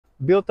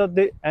Built at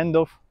the end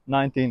of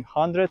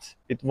 1900s,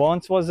 it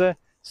once was a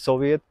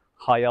Soviet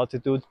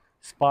high-altitude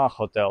spa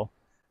hotel.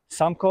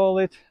 Some call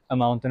it a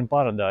mountain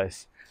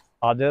paradise,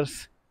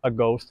 others a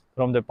ghost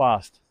from the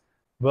past.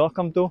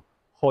 Welcome to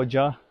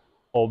Hoja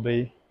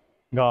Obi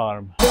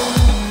Garm.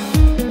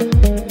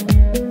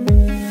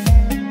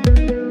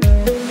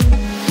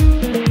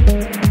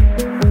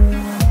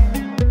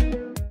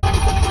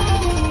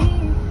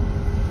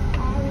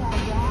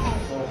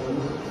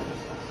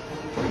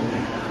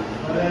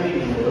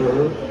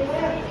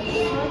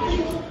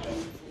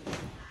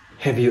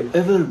 Have you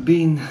ever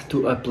been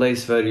to a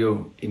place where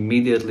you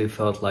immediately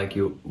felt like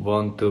you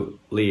want to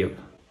leave?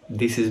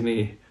 This is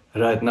me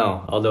right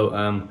now. Although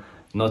I'm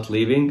not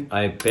leaving,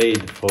 I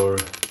paid for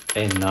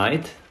a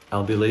night.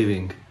 I'll be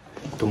leaving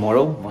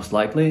tomorrow, most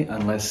likely,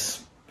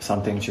 unless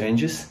something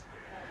changes.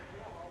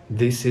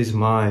 This is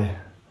my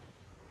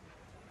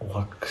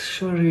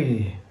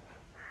luxury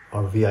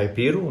or VIP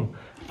room.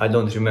 I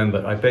don't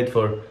remember. I paid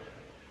for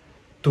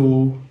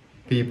 2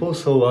 people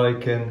so I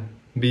can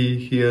be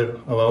here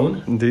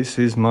alone. This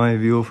is my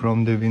view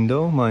from the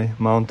window, my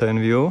mountain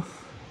view.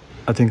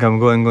 I think I'm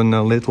going on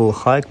a little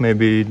hike,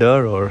 maybe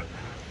there or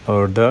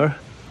there.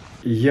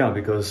 Yeah,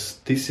 because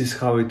this is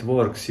how it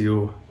works.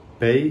 You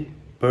pay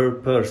per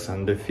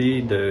person. The fee,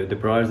 the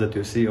price that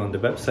you see on the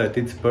website,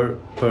 it's per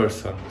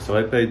person. So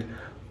I paid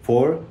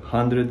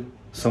 400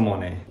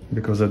 somone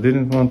because I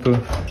didn't want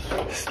to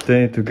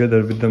stay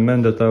together with the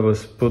man that I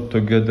was put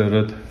together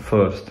at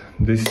first.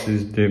 This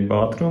is the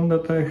bathroom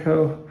that I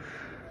have.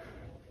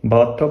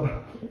 Bathtub,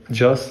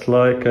 just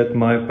like at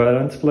my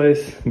parents'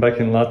 place back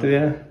in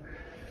Latvia.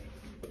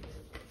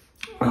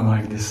 I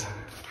like this.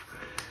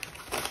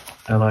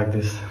 I like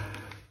this.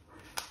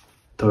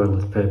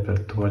 Toilet paper,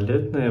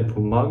 туалетная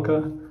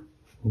бумага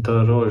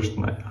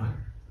дорожная.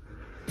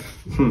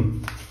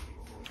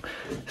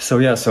 So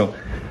yeah, so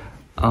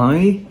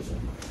I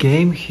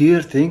came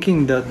here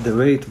thinking that the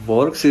way it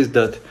works is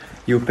that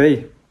you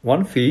pay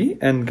 1 fee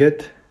and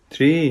get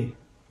 3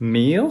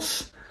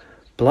 meals.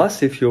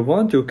 Plus, if you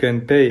want, you can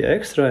pay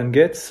extra and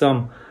get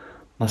some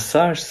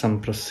massage,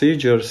 some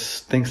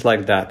procedures, things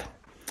like that.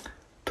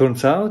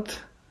 Turns out,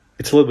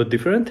 it's a little bit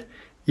different.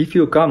 If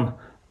you come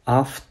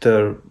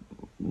after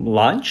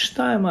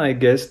lunchtime, I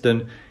guess,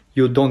 then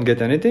you don't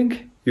get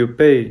anything. You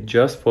pay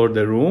just for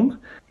the room.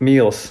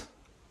 Meals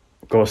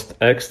cost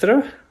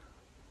extra.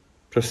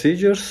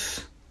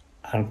 Procedures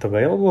aren't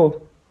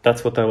available.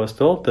 That's what I was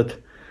told,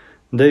 that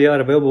they are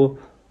available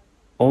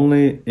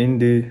only in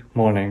the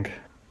morning.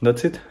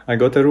 That's it. I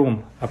got a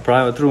room, a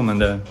private room,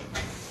 and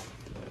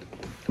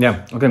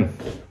yeah, okay.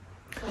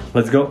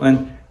 Let's go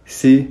and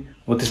see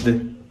what is the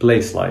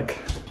place like.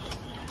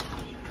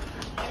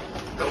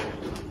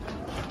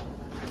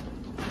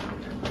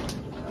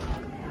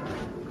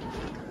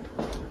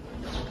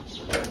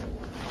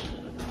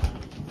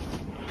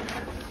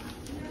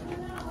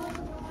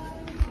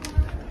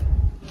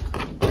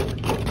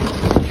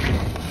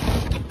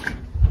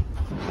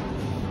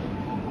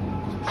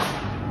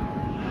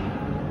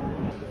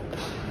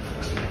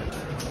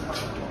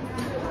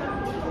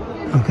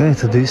 Okay,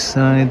 to this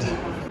side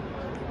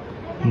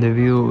the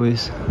view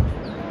is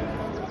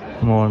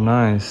more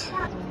nice.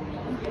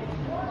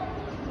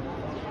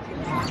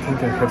 I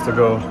think I have to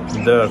go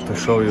there to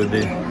show you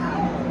the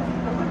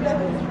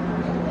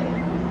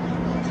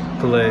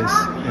place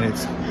in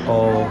its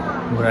all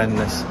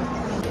grandness.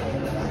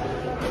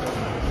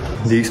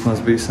 These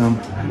must be some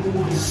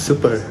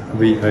super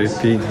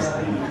VIP.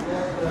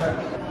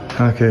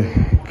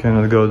 Okay,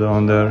 cannot go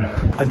down there.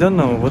 I don't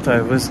know what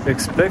I was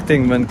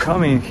expecting when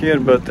coming here,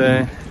 but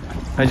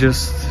I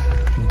just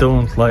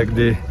don't like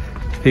the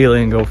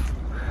feeling of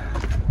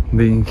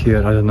being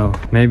here. I don't know,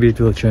 maybe it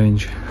will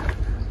change.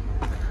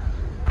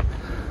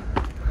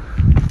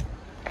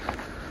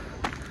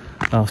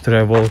 After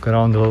I walk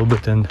around a little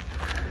bit and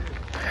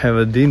have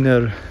a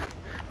dinner,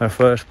 my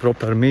first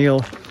proper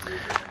meal.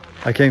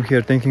 I came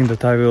here thinking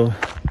that I will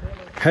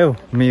have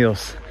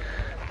meals,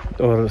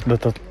 or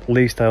that at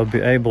least I'll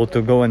be able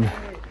to go and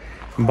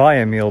buy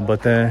a meal,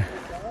 but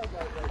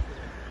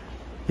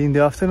in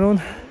the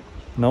afternoon,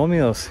 no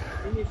meals.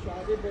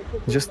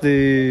 Just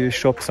the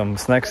shop, some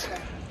snacks.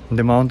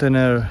 The mountain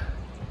air,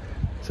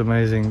 it's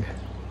amazing.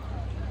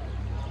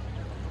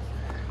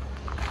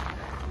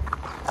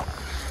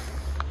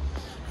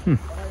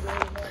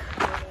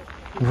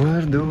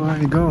 Where do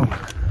I go?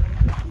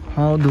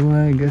 How do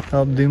I get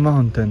up the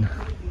mountain?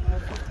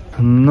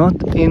 Not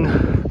in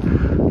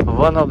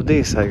one of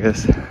these, I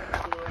guess.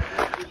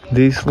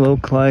 These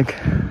look like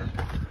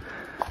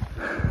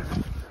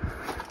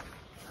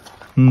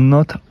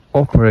not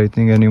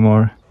operating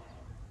anymore.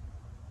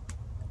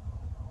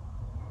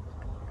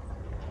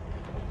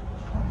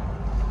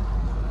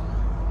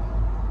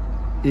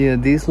 Yeah,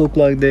 these look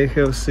like they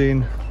have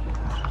seen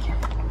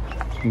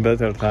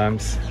better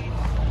times.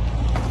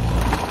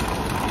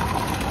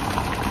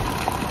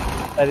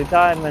 A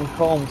retirement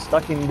home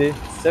stuck in the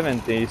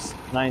 70s,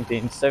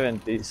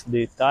 1970s,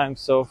 the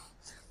times of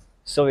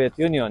Soviet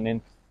Union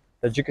in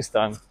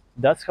Tajikistan.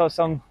 That's how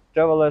some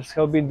travelers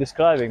have been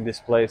describing this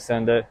place,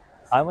 and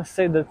I must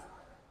say that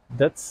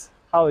that's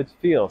how it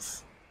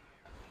feels.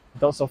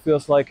 It also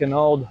feels like an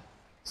old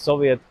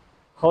Soviet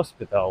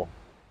hospital,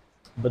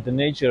 but the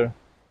nature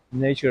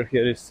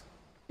here is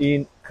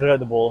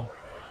incredible.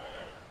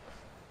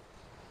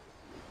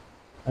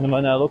 And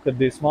when I look at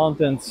these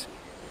mountains,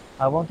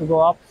 I want to go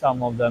up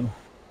some of them.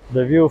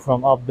 The view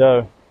from up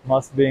there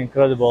must be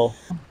incredible.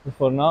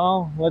 For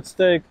now, let's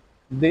take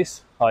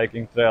this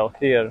hiking trail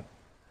here.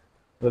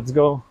 Let's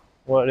go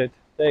where it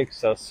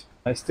takes us.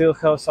 I still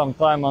have some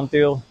time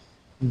until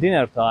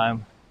dinner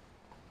time.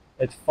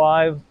 At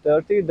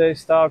 5:30 they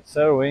start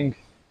serving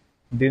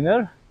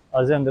dinner.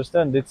 As I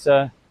understand, it's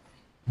a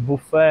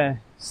buffet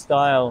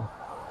style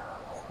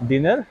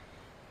dinner.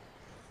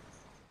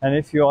 And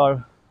if you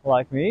are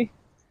like me,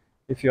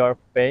 if you are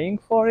paying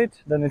for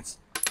it, then it's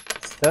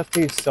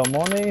 30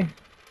 somoni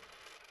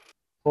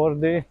for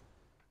the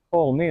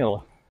whole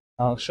meal.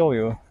 I'll show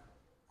you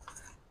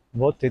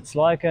what it's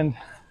like and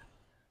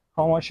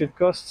how much it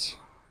costs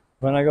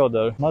when I go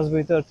there. Must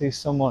be 30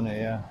 somoni,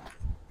 yeah.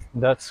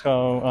 That's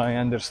how I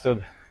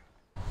understood.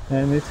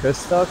 And it has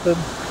started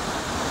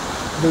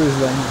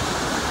drizzling.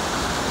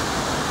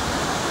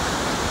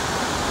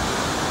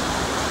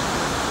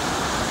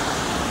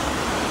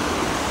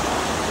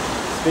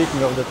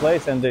 Speaking of the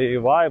place and the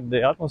vibe,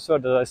 the atmosphere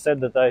that I said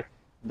that I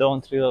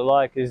don't really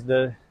like is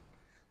the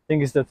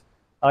thing is that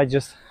I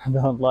just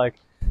don't like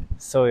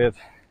Soviet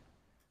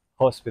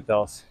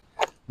hospitals.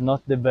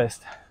 Not the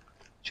best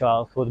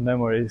childhood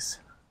memories.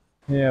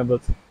 Yeah,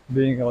 but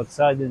being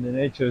outside in the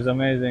nature is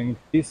amazing.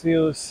 These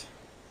views,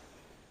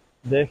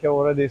 they have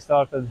already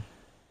started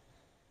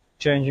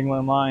changing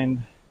my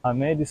mind. I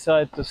may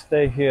decide to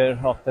stay here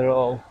after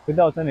all,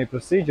 without any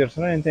procedures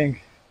or anything.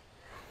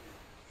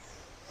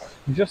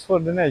 Just for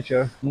the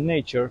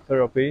nature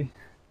therapy,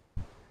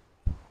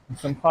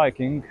 some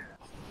hiking,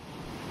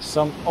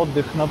 some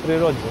oddych na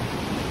природе.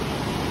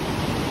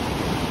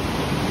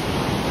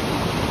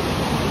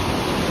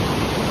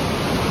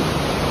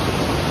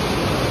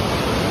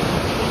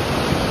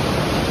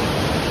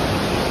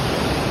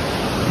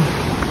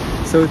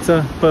 So it's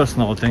a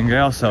personal thing.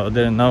 I also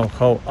didn't know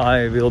how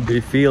I will be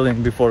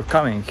feeling before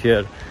coming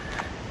here.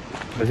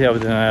 But yeah,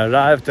 when I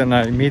arrived and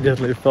I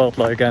immediately felt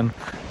like I'm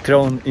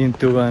thrown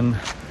into an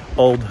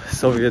old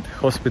Soviet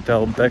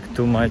hospital back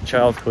to my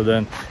childhood,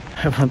 and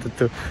I wanted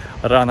to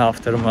run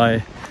after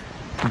my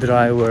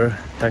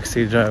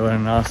taxi driver,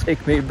 and ask,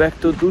 take me back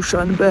to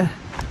Dushanbe.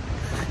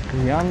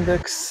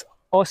 Yandex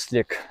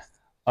Oslik,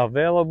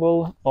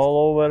 available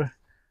all over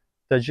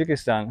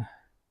Tajikistan.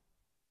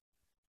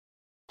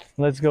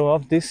 Let's go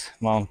up this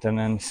mountain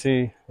and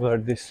see where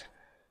this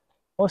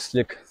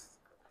Oslik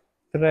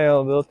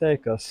trail will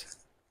take us.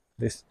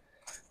 This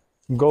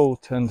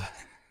goat and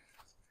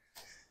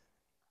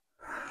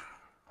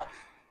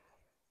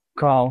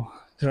cow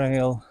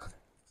trail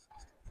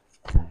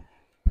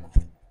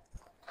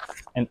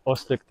and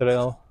Oslik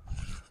trail.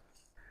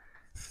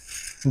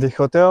 The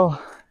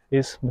hotel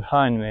is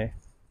behind me.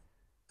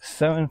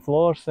 7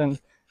 floors and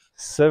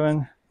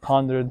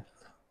 700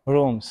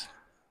 rooms.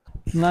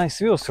 Nice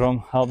views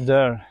from up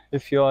there.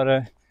 If you are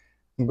a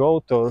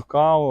goat or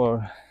cow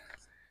or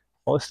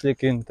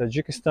Oslik in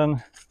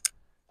Tajikistan,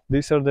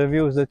 these are the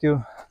views that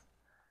you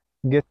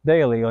get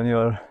daily on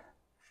your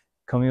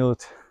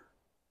commute.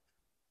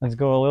 Let's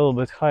go a little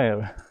bit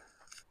higher.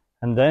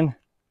 And then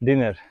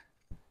dinner.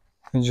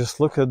 And just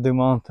look at the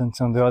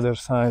mountains on the other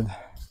side.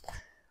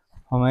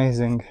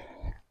 Amazing.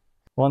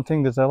 One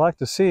thing that I like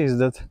to see is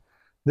that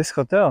this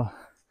hotel,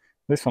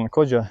 this one,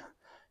 Koja,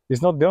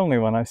 is not the only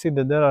one. I see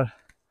that there are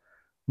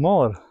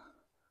more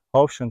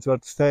options where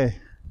to stay.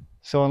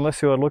 So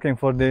unless you are looking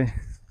for the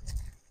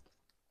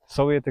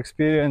Soviet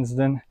experience,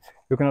 then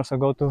you can also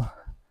go to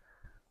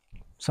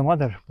some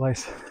other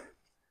place.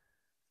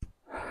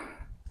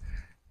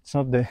 It's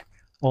not the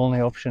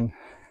only option.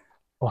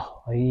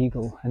 Oh, an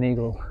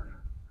eagle.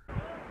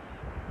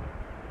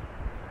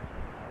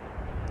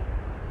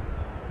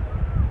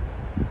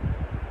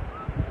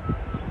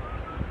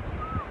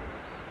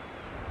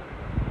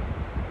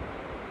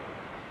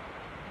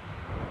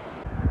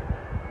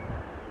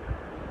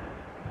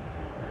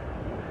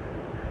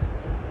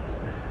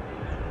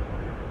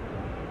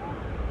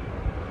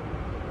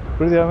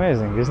 Pretty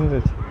amazing, isn't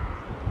it?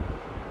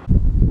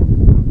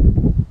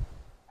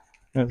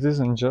 It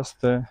isn't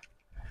just a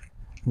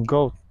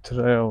goat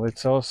trail,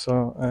 it's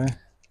also a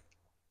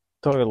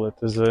toilet,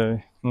 as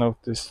I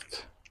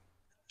noticed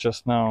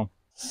just now.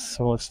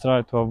 So let's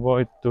try to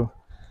avoid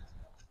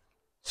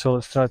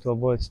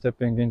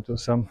stepping into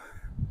some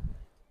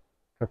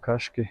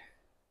kakashki.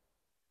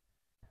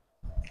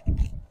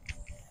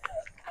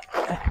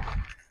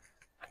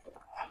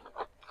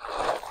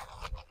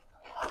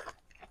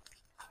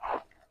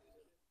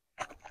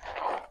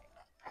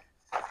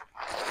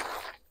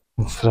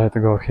 Let's try to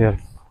go here.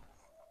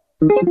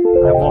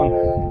 I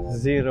want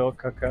 0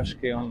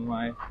 kakashki on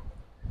my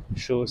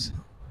shoes.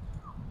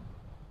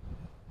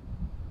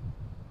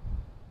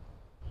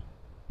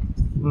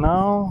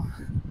 Now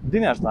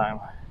dinner time,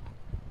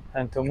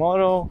 and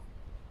tomorrow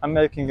I'm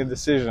making a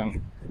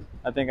decision.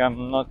 I think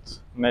I'm not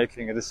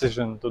making a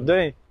decision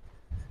today,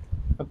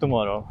 but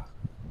tomorrow.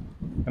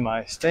 Am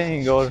I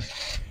staying or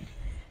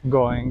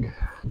going?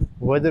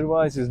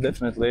 Weather-wise, it's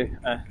definitely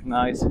a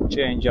nice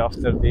change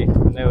after the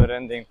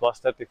never-ending plus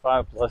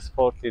 35, plus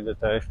 40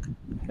 that I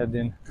had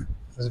in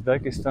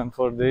Uzbekistan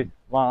for the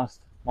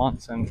last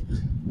months and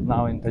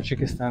now in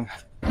Tajikistan.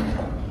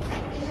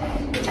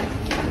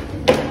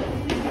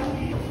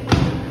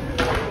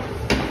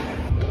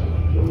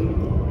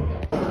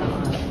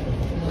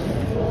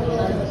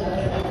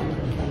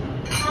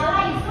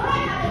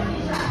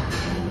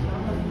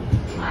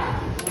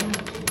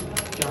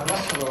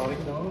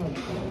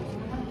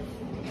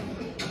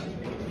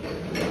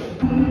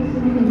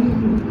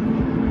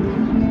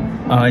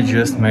 I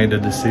just made a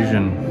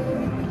decision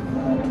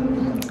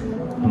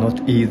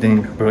not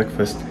eating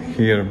breakfast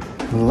here.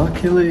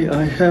 Luckily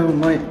I have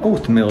my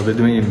oatmeal with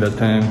me, but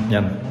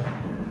yeah,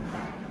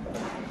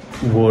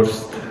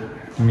 worst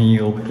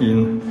meal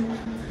in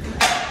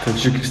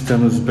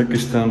Tajikistan,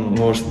 Uzbekistan,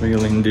 worst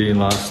meal in the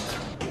last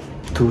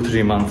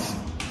 2-3 months.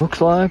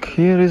 Looks like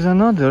here is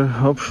another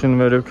option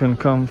where you can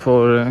come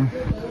for a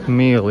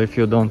meal if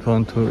you don't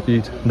want to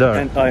eat there.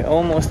 And I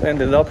almost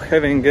ended up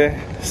having a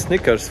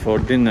Snickers for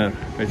dinner,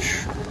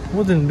 which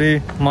wouldn't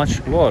be much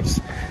worse.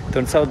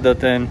 Turns out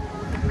that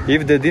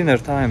if the dinner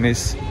time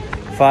is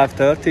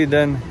 5:30,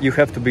 then you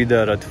have to be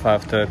there at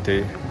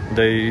 5:30.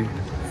 They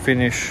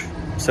finish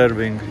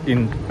serving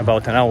in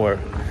about an hour,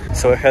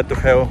 so I had to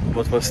have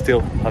what was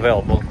still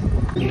available.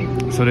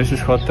 So this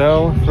is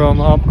hotel from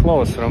up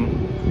close, from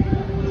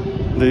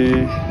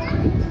the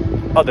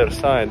other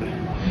side.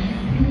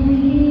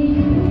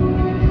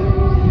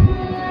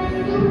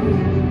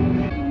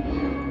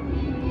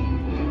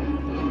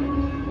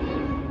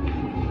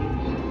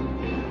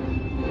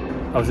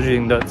 I was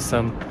reading that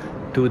some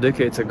 2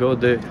 decades ago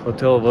the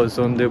hotel was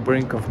on the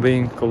brink of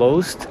being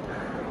closed,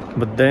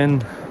 but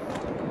then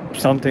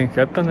something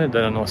happened, I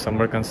don't know, some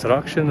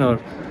reconstruction or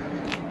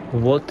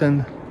what,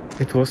 and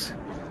it was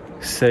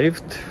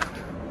saved.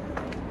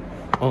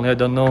 Only I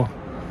don't know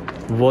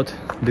what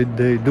did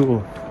they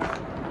do,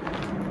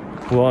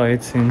 why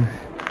it's in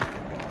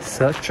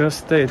such a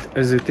state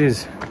as it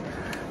is.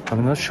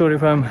 I'm not sure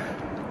if I'm...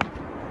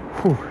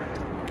 Whew.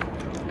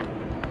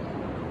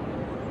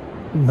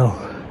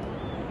 No.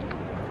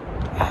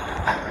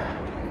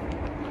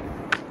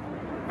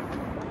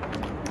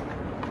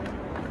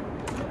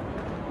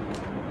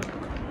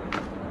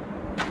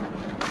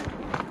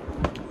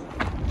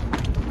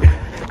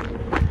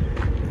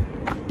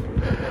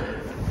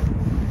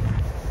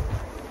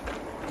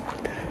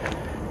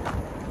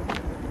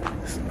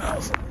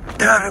 Smells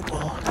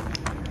terrible.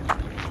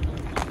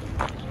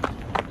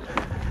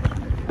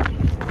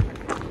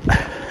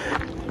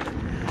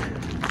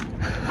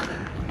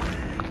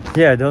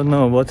 Yeah, I don't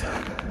know what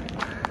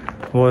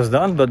was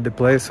done, but the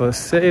place was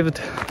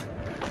saved,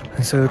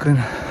 and so you can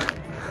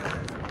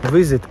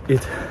visit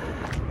it.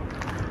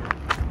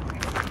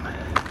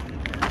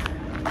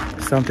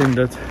 Something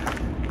that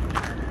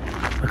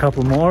a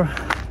couple more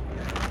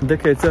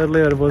decades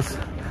earlier was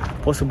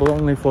possible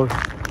only for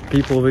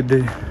people with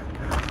the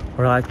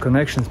right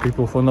connections,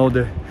 people who know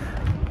the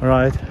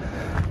right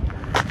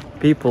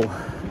people.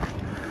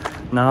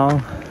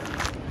 Now,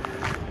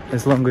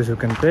 as long as you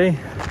can pay,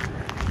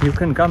 you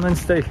can come and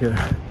stay here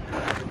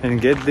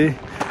and get the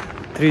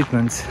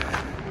treatments.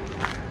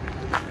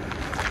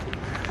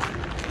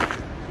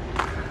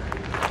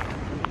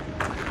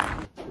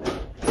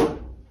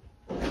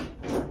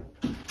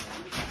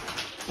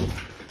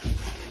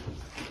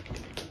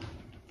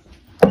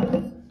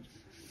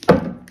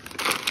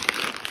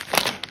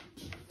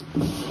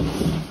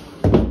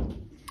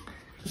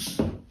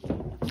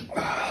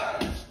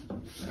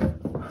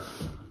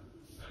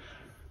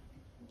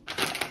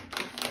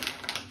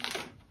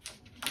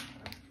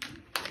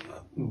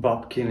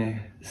 Babkine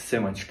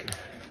semačke.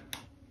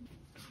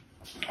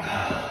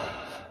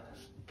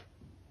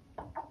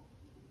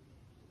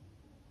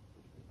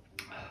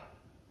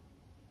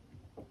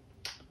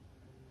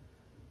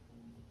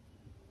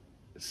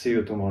 See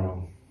you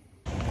tomorrow.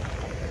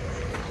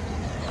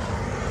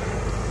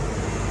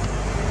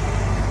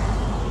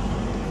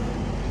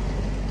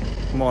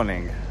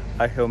 Morning.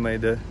 I have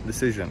made a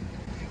decision.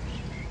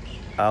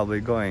 I'll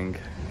be going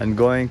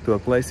to a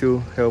place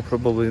you have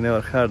probably never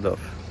heard of.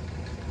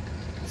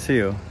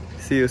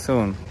 See you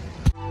soon.